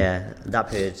that one. Yeah, that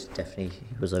period definitely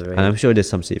was overrated. And I'm sure there's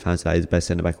some City fans that is the best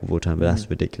centre back of all time, but that's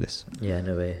ridiculous. Yeah,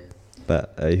 no way.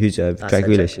 But who's Jack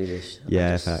Grealish?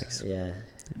 Yeah, facts. Yeah.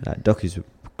 Like Doku's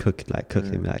cooking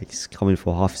him. Like he's coming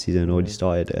for half a season and already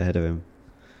started ahead of him.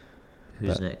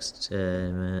 Who's next?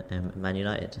 Man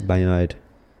United. Man United.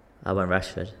 I went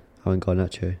Rashford. I went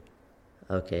Garnacho.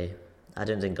 Okay. I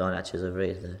don't think Garnacho is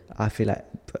overrated though. I feel like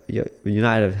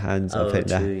United have hands are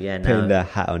putting their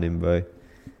hat on him, bro.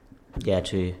 Yeah,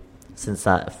 true. Since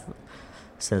that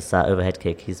overhead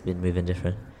kick, he's been moving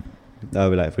different.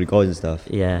 Oh, but like for the goals and stuff.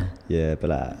 Yeah. Yeah,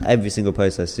 but like every single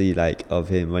post I see like of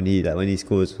him when he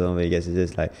scores for something, he gets it's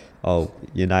just like, oh,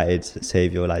 United's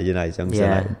saviour, like United's youngster,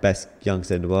 like best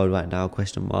youngster in the world right now?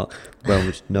 Question mark. Well,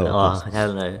 which no.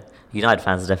 Hell no. United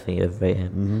fans definitely overrate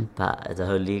him, but as a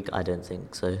whole league, I don't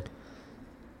think so.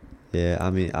 Yeah, I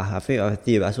mean, I saw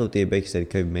Theo Baker said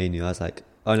Kobe Mainoo. I was like,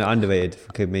 oh no, underrated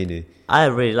for Kobe Mainoo. I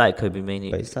really like Kobe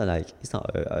Mainoo, but it's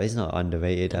not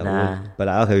underrated at all. But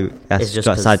like, okay, that's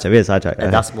just sidetrack.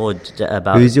 That's more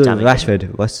about who's your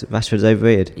Rashford? Rashford's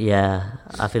overrated? Yeah,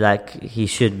 I feel like he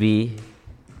should be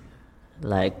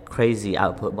like crazy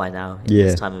output by now in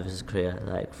this time of his career.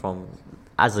 Like from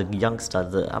as a youngster,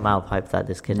 the amount of hype that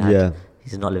this kid had,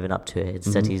 he's not living up to it.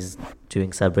 Instead, he's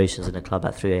doing celebrations in a club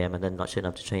at 3 a.m. and then not showing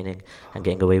up to training and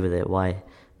getting away with it. Why?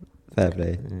 Fair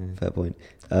play. Fair point.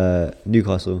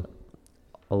 Newcastle.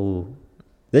 Oh,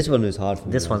 this one was hard for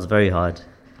me. This one's very hard.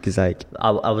 Because like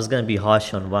I was going to be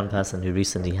harsh on one person who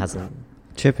recently hasn't.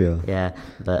 Trippier. Yeah,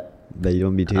 but you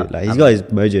don't be too like he's got his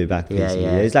mojo back. Yeah.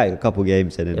 It's like a couple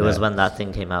games in. It was when that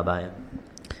thing came out about him.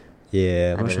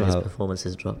 Yeah, I'm not sure his how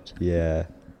performances dropped. Yeah,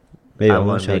 maybe I'm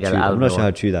not sure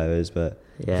how true that is, but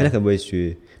I feel like it was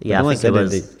true. Yeah, I think it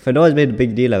was. If no one's made a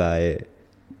big deal about it,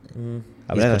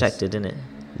 he's protected, isn't it?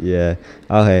 Yeah.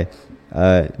 Okay.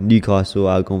 Newcastle.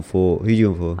 I've gone for. Who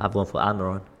you going for? I've gone for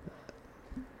Almiron.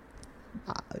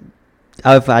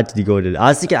 I went for Anthony Gordon. I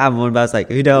was thinking Almiron, but I was like,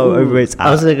 who the hell overrates?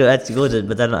 I was going to go Anthony Gordon,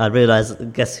 but then I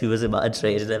realised, guess who was in my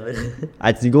unrated 11?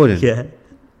 Anthony Gordon. Yeah.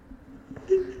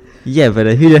 Yeah, but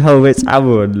who the hell rates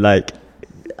Almiron? Like,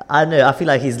 I know. I feel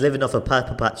like he's living off a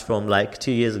purple patch from like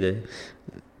 2 years ago.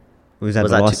 Was that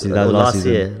last season?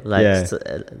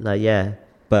 Year?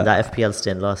 But that FPL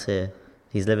stint last year,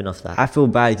 he's living off that. I feel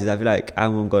bad because I feel like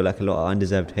Almiron got like a lot of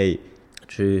undeserved hate.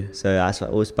 True. So that's what.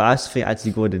 Also, but I also think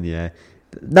Anthony Gordon,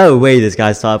 no way this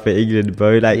guy started for England,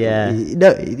 bro. Like,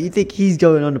 no, you think he's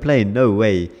going on the plane? No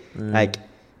way. Like,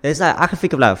 there's I can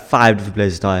think of like 5 different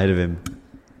players to start ahead of him.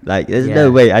 Like, there's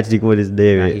no way Anthony Gordon is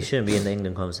near it. He shouldn't be in the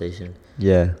England conversation.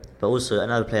 Yeah. But also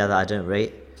another player that I don't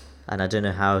rate, and I don't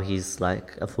know how he's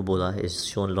like a footballer, is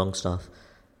Sean Longstaff.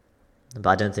 But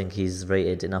I don't think he's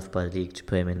rated enough by the league to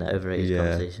put him in the overrated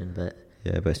conversation. But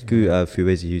but Scoot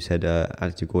Fuwezi, who said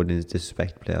Anthony Gordon is a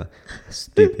disrespected player.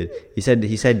 Stupid. He said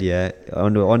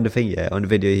on the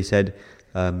video he said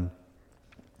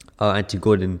Anthony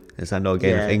Gordon is not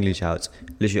getting English shouts.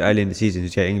 Literally early in the season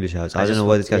he's getting English shouts. I don't know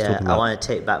what this guy's talking about. I want to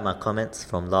take back my comments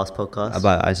from last podcast.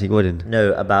 About Anthony Gordon?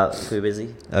 No, about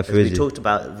Fuwezi. We talked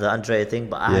about the underrated thing,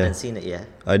 but I haven't seen it yet.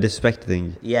 A disrespect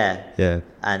thing. Yeah.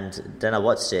 And then I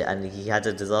watched it and he had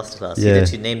a disaster class. He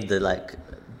literally named the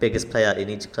biggest player in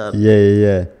each club.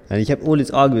 Yeah. And he kept all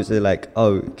his arguments. They're like,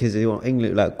 because they want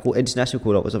England international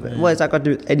call up or something. What has that got to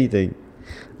do with anything?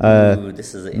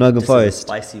 This is a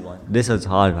spicy one. This one's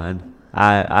hard, man.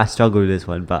 I struggle with this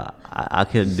one, but I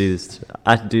couldn't do this.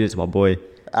 I had to do this to my boy.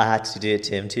 I had to do it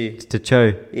to him too. To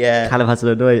Cho. Yeah. Callum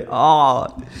Hudson-Odoi.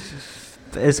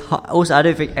 It's hard. Also, I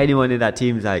don't think anyone in that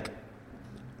team is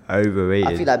overrated.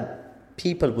 I feel like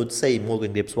people would say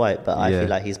Morgan Gibbs-White, but I feel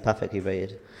like he's perfectly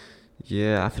rated.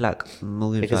 Yeah, I feel like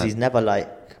Morgan because he's never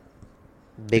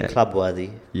big club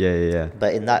worthy. Yeah.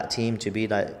 But in that team, to be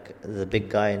the big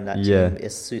guy in that team,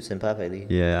 it suits him perfectly.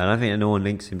 Yeah, and I think no one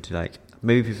links him to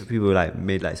maybe people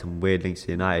made some weird links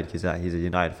to United because he's a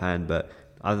United fan, but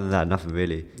other than that, nothing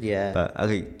really. Yeah. But I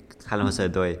think Callum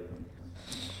Hudson-Odoi,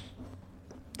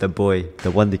 the boy, the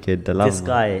wonder kid, the love. This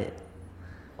guy,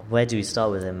 where do we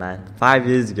start with him, man? 5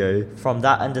 years ago, from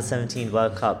that under-17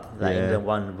 World Cup that England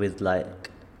won with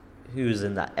who was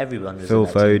in that? Everyone was Phil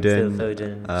in that Foden,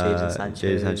 team.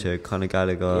 Jadon Sancho, Conor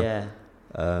Gallagher,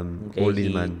 all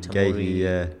these man,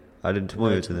 Gahey, I didn't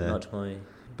Tomoy was in there. Not Tomoy.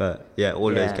 But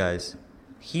all those guys.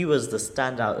 He was the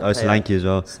standout. Solanke as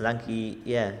well. Solanke,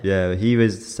 yeah. Yeah, he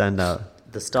was the standout.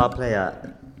 The star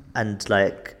player, and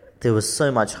there was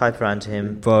so much hype around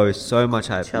him. Bro, so much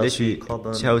hype.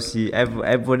 Chelsea,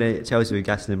 everyone at Chelsea were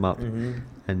gassing him up,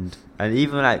 and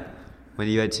even when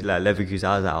he went to Leverkusen,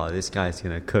 I was like, oh, this guy's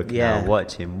gonna cook. Now.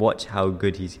 Watch how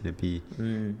good he's gonna be.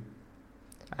 And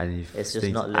it's just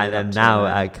not. And now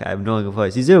I'm not going for.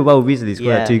 He's doing well recently. He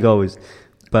scored 2 goals,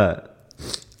 but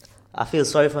I feel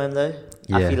sorry for him though.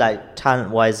 I feel like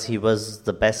talent-wise, he was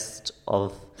the best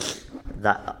of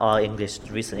our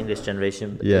recent English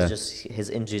generation. But it's just his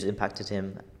injuries impacted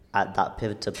him at that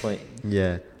pivotal point.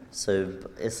 Yeah. So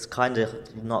it's kind of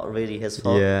not really his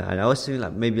fault. Yeah, and I also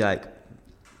feel maybe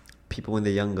people when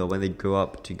they're younger, when they grow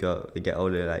up they get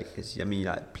older,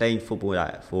 playing football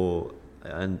for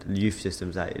and youth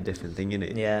systems a different thing,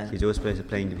 innit? Yeah. You're always supposed to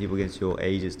playing people against your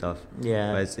age and stuff.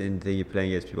 Yeah. Whereas you're playing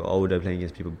against people older, playing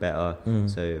against people better.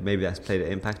 So maybe that's played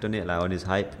an impact on it, on his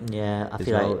hype. Yeah, I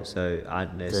feel so I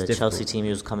don't know, it's the difficult. Chelsea team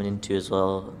he was coming into as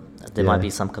well, there might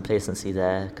be some complacency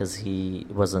there because he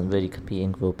wasn't really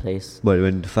competing for a place. But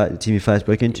when the team he first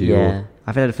broke into? Yeah.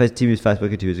 I feel like the first team he first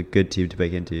broke into was a good team to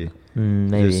break into.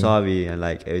 Maybe. It was Sarri and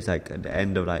it was at the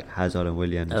end of Hazard and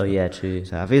William. Oh yeah, true.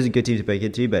 So I think it's a good team to break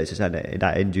into, but it's just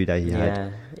that injury that he had.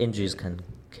 Yeah, injuries can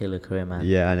kill a career, man.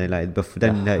 Yeah, and then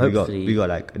we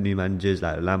got new managers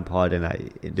like Lampard and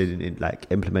it didn't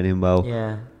implement him well.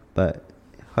 Yeah. But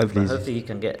hopefully he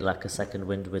can get a second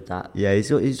wind with that. Yeah, he's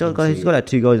got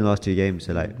 2 goals in the last 2 games,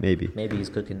 so maybe he's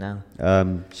cooking now.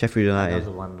 Sheffield United.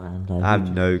 Another one, man.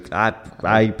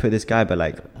 I put this guy, but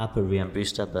I put Ryan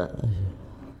Brewster, but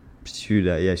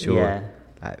Shooter, yeah, sure.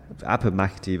 Yeah. I put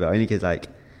McAtee, but only because I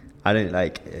don't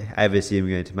ever see him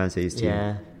going to Man City's team.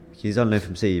 Yeah. He's on loan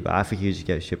from City, but I think he'll just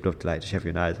get shipped off to Sheffield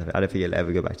United. I don't think he'll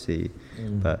ever go back to City.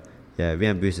 But yeah,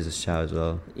 Ryan Brewster's a shout as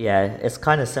well. Yeah, it's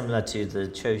kind of similar to the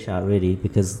Cho shout really,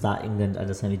 because that England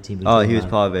under-17 team. He was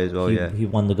part of it as well. He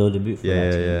won the Golden Boot for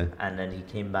that team. Yeah. And then he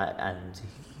came back and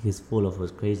his fall off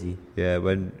was crazy. Yeah,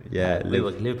 we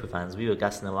were Liverpool fans. We were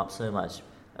gassing them up so much.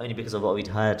 Only because of what we'd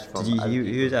heard from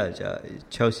he was at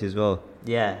Chelsea as well.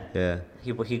 Yeah.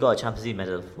 He got a Champions League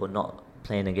medal for not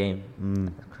playing a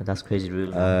game. That's crazy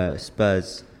rule.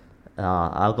 Spurs.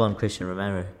 I'll go on Christian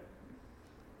Romero.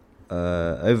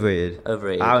 Overrated.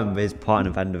 I'm his partner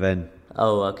Van der Ven.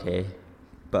 Oh, okay.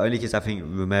 But only because I think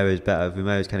Romero's better.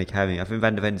 Romero's kind of carrying. I think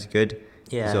Van der Ven's good.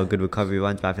 Yeah. He's got good recovery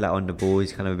runs, but I feel on the ball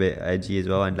he's kind of a bit edgy as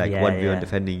well, and 1v1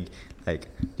 defending. Do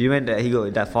you remember he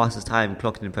got that fastest time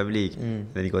clocked in the Premier League? Then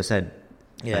he got sent.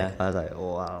 Yeah. I was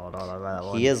oh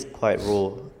wow, he is quite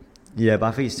raw. Yeah, but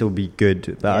I think it'd still be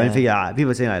good. But I don't think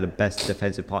people are saying like the best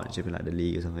defensive partnership in like the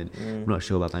league or something. I'm not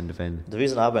sure about Van de Ven. The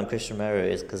reason I went Christian Romero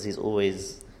is because he's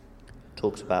always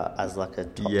talked about as like a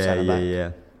top centre back.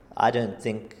 Yeah. I don't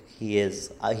think he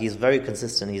is. He's very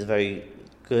consistent. He's very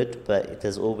good, but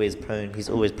he's always prone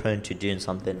to doing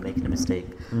something, making a mistake,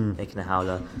 making a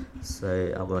howler.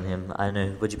 So I'll go on him. I don't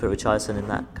know. Would you put Richarlison in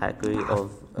that category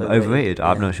of overrated?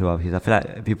 Yeah. I'm not sure because I feel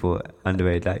like people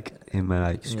underrate like him and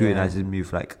like scrutinise his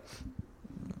move like.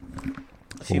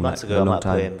 A few months ago I might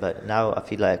put him, but now I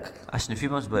feel like actually a few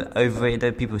months, but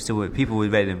overrated. People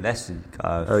would rate him less than.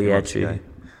 True. Ago.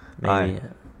 Maybe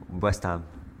West Ham.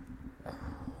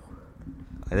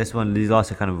 These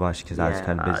last are kind of rushed because I was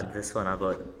kind of busy. This one I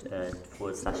got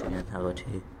forward slash again. How about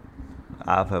you?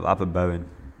 I put Bowen.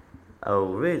 Oh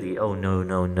really? Oh no,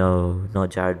 not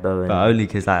Jared Bowen. But only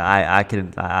because like I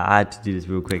had to do this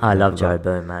real quick. I love Jared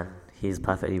Bowen, man. He's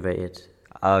perfectly rated.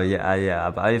 Oh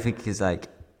yeah. But I don't think he's like.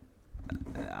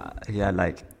 He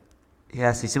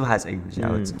still has English.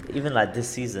 Even like this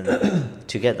season,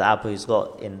 to get the output he's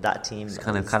got in that team, it's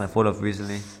kind of fall off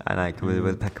recently, and like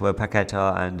with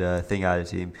Paqueta and Thing out of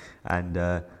the team, and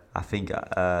I think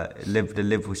the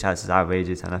Liverpool shouts is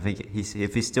outrageous, and I think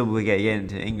if he's still will get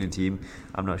into the England team,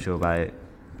 I'm not sure about it.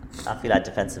 I feel like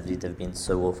defensively they've been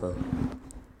so awful.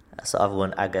 That's the other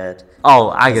one, Agard.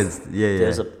 Oh, Agard, yeah.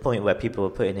 There's a point where people were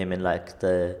putting him in like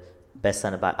the best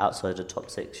centre back outside the top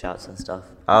 6 shouts and stuff.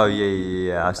 Oh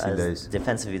yeah. I've seen those.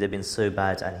 Defensively, they've been so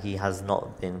bad, and he has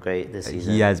not been great this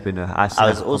season. He has been. I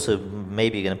was also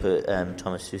maybe going to put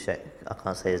Thomas Souček. I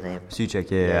can't say his name.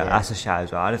 Souček, yeah. That's a shout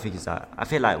as well. I don't think it's that. I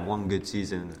feel like one good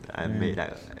season and made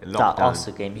like lockdown. That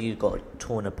Arsenal game, you got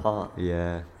torn apart.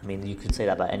 Yeah. I mean, you could say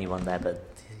that about anyone there, but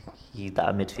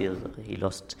that midfield, he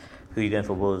lost. Who are you going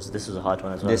for Wolves? This was a hard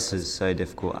one as well. This is so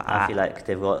difficult. I feel like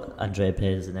they've got Andrea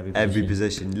Pires in every position. Every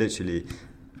position, literally.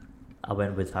 I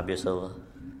went with Fabio Silva.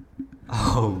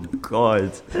 Oh,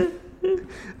 God.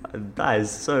 That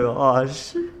is so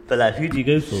harsh. But like, who do you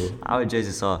go for? I would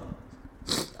Jesus Sarr.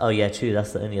 Oh yeah, true.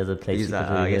 That's the only other place you could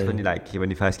I guess when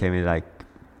he first came in, like,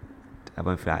 I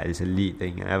went for like this elite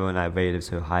thing, and everyone like rated him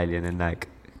so highly, and then like.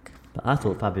 But I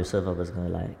thought Fabio Silva was gonna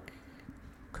like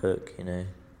cook, you know.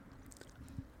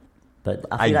 But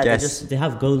I feel like they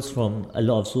have goals from a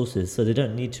lot of sources, so they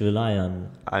don't need to rely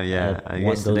on. I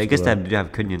guess they do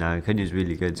have Cunha now. Cunha's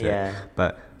really good. So. Yeah.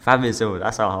 But Fabio Silva,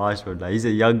 that's a harsh one. Like he's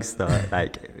a youngster.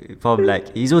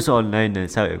 He's also on loan in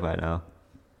Celtic right now.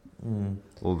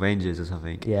 Or Rangers or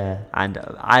something. Yeah. And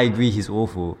I agree he's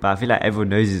awful, but I feel like everyone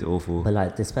knows he's awful. But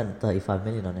like they spent 35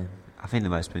 million on him. I think they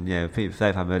might spend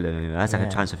 35 million on him. That's like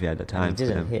a transfer fee at the time. And he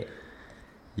didn't hit.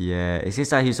 Yeah, it's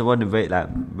just like he's the one to rate like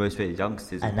most rated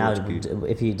youngsters. And now,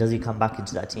 if he come back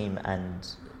into that team and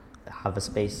have a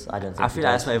space, I don't think. I feel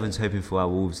like that's what everyone's hoping for at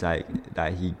Wolves. Like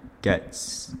that he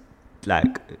gets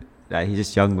like he's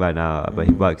just young right now, but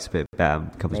he works a bit better,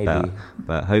 becomes better.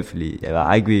 But hopefully,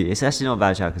 I agree. It's actually not a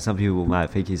bad shout because some people might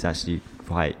think he's actually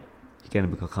quite going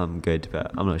to become good, but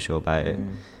I'm not sure about it.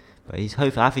 But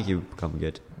I think he'll become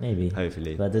good. Maybe.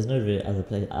 Hopefully. But there's no real other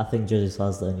player. I think Jose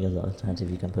Sarr's the only other alternative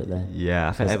you can put there. Yeah,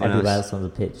 I think everyone else on the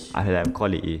pitch. I think they have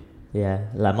quality. Yeah,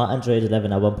 like my underrated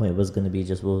 11 at one point was going to be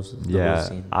just Wolves. Yeah,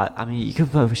 Wolves I mean you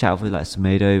could put a shout with like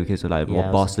Semedo because of like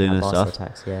Barcelona and stuff.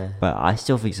 Attacks, yeah. But I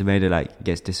still think Semedo like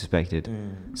gets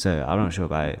disrespected. So I'm not sure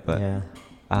about it. But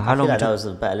I feel like that was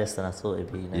a better list than I thought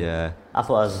it'd be. You know? Yeah. I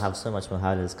thought I would have so much more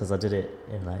highlights because I did it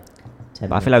in like 10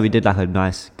 minutes. I feel like we did like a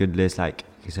nice, good list, like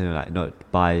like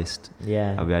not biased.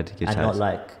 Yeah. And we had to and not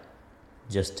like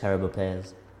just terrible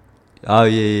players. Oh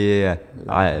yeah.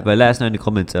 Alright, but let us know in the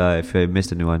comments if you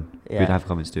missed anyone. We don't have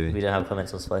comments, do we? We don't have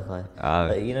comments on Spotify.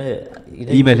 But you know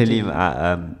email Halim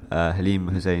at Halim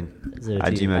Hussein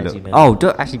at gmail. Oh,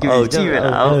 don't actually give me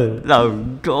Gmail. No,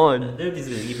 go on. Nobody's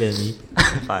gonna email me.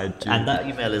 And that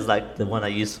email is like the one I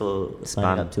use for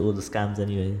signing up to all the scams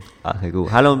anyway. Okay, cool.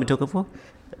 How long have we been talking for?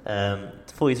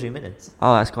 43 minutes.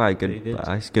 Oh, that's quite good.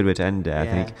 That's a good way to end it, I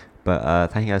think.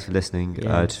 But thank you guys for listening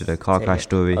to the car crash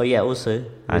story. Oh yeah, also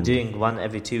we're doing one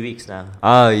every 2 weeks now.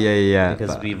 Oh yeah.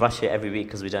 Because we rush it every week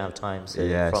because we don't have time. So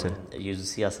you'll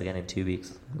see us again in 2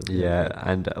 weeks. Yeah,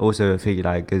 and also I think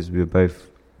like because we're both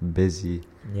busy.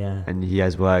 Yeah. And he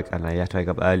has work, and like you have to wake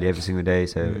up early every single day.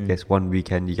 So I guess one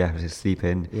weekend you have to sleep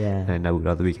in. Yeah. And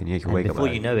another weekend you can wake up. Before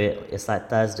you know it, it's like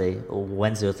Thursday or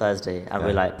Wednesday or Thursday, and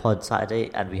we're like pod Saturday,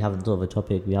 and we haven't thought of a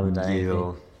topic. We haven't done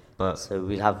anything. But so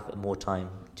we'll have more time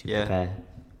to prepare.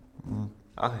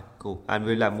 Okay, cool. And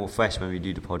we're like more fresh when we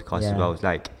do the podcast as well. It's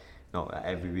like not like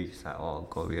every week. It's like, oh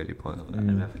god, we got to do podcast.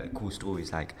 And we have like cool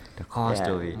stories like the car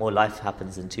story. More life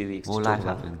happens in 2 weeks. More life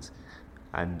happens,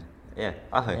 and Yeah.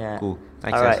 Okay. Yeah. Cool.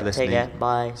 Thanks All guys right, for listening. take care.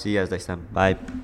 Bye. See you guys next time. Bye.